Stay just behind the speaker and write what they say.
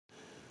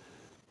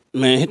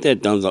Man, hit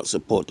that thumbs up,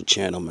 support the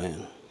channel,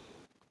 man.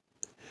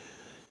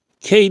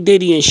 K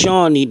Diddy and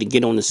Sean need to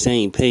get on the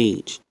same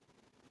page.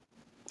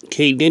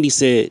 K Diddy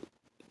said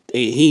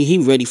he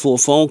ready for a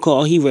phone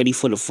call. He ready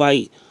for the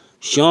fight.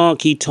 Sean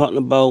keep talking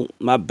about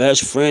my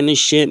best friend and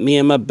shit. Me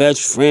and my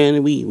best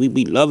friend, we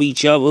love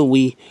each other.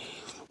 We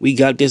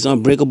got this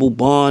unbreakable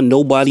bond.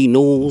 Nobody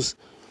knows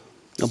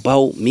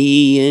about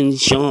me and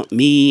Sean,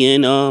 me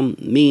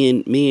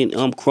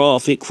and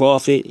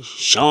Crawford,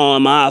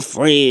 Sean, my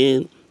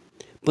friend.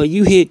 But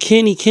you hear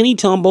Kenny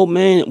talking about,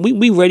 man,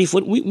 we ready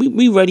for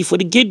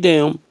the get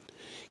down.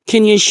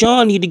 Kenny and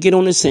Sean need to get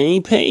on the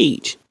same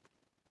page.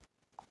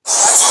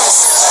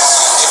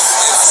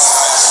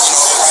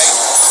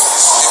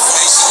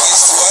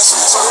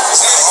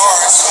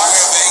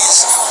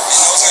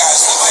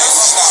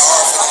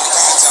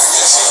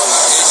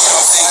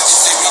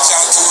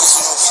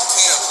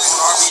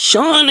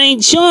 Sean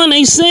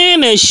ain't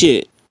saying that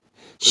shit.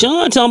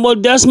 Sean talking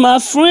about that's my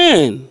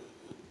friend.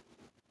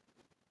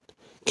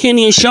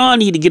 Kenny and Sean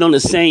need to get on the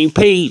same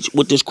page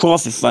with this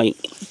Crawford fight.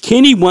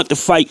 Kenny want to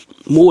fight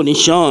more than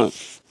Sean.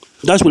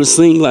 That's what it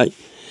seems like.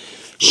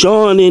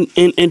 Sean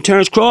and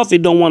Terrence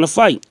Crawford don't want to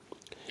fight.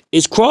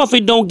 If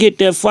Crawford don't get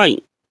that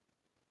fight,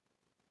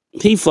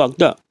 he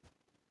fucked up.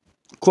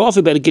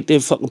 Crawford better get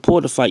that fucking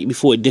Porter fight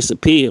before it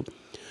disappears.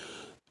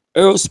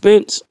 Errol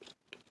Spence,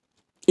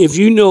 if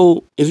you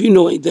know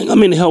anything,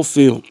 I'm in the health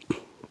field.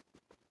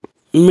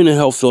 A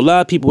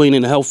lot of people ain't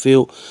in the health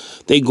field.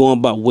 They going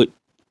about what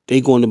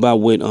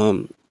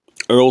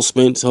Errol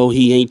Spence. Oh,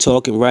 he ain't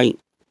talking right.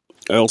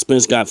 Errol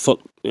Spence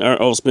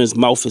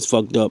mouth is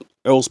fucked up.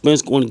 Errol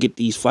Spence going to get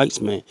these fights,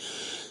 man.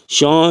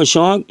 Sean,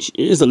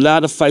 there's a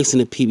lot of fights in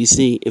the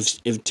PBC.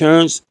 If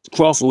Terrence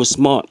Crawford was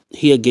smart,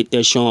 he'll get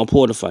that Sean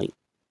Porter fight.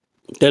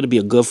 That'll be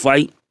a good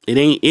fight. It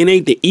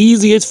ain't the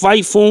easiest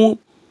fight for him,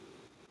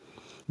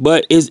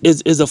 but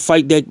it's a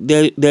fight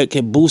that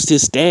can boost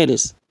his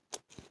status.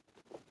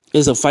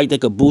 It's a fight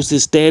that could boost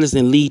his status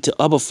and lead to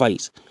other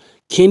fights.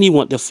 Kenny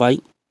want to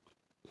fight.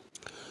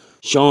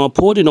 Sean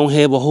Porter don't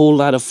have a whole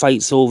lot of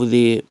fights over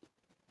there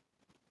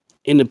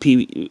in the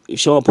PBC.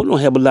 Sean Porter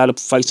don't have a lot of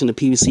fights in the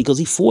PBC because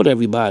he fought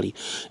everybody.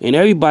 And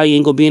everybody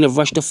ain't going to be in a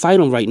rush to fight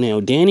him right now.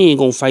 Danny ain't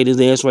going to fight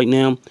his ass right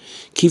now.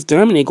 Keith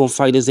Thurman ain't going to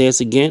fight his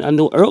ass again. I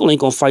know Earl ain't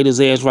going to fight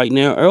his ass right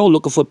now. Earl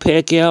looking for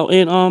Pacquiao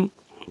and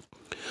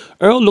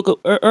Earl looking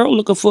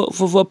for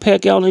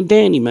Pacquiao and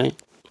Danny, man.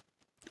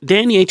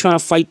 Danny ain't trying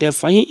to fight that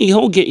fight.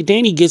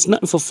 Danny gets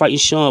nothing for fighting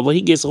Sean, but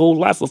he gets a whole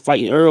lot for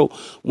fighting Earl,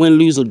 win,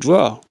 lose, or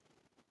draw.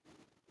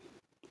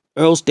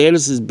 Earl's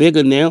status is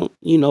bigger now.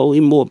 You know,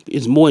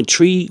 is more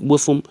intrigued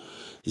with him.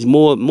 It's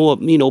more,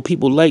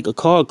 people like a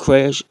car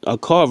crash, a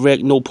car wreck,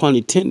 no pun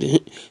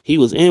intended. He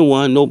was in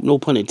one, no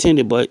pun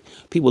intended, but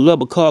people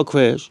love a car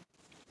crash.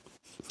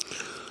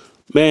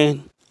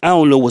 Man, I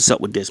don't know what's up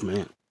with this,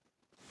 man.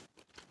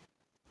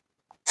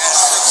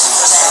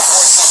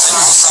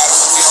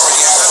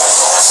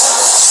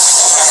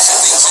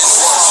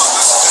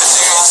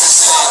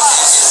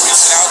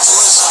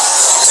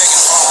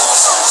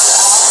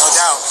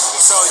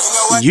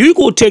 You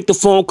gonna take the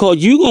phone call.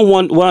 You gonna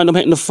wind up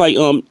having to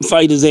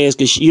fight his ass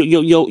because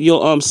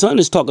your son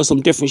is talking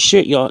some different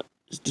shit, y'all.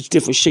 It's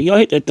different shit. Y'all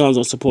hit that thumbs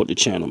up, support the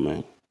channel,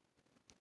 man.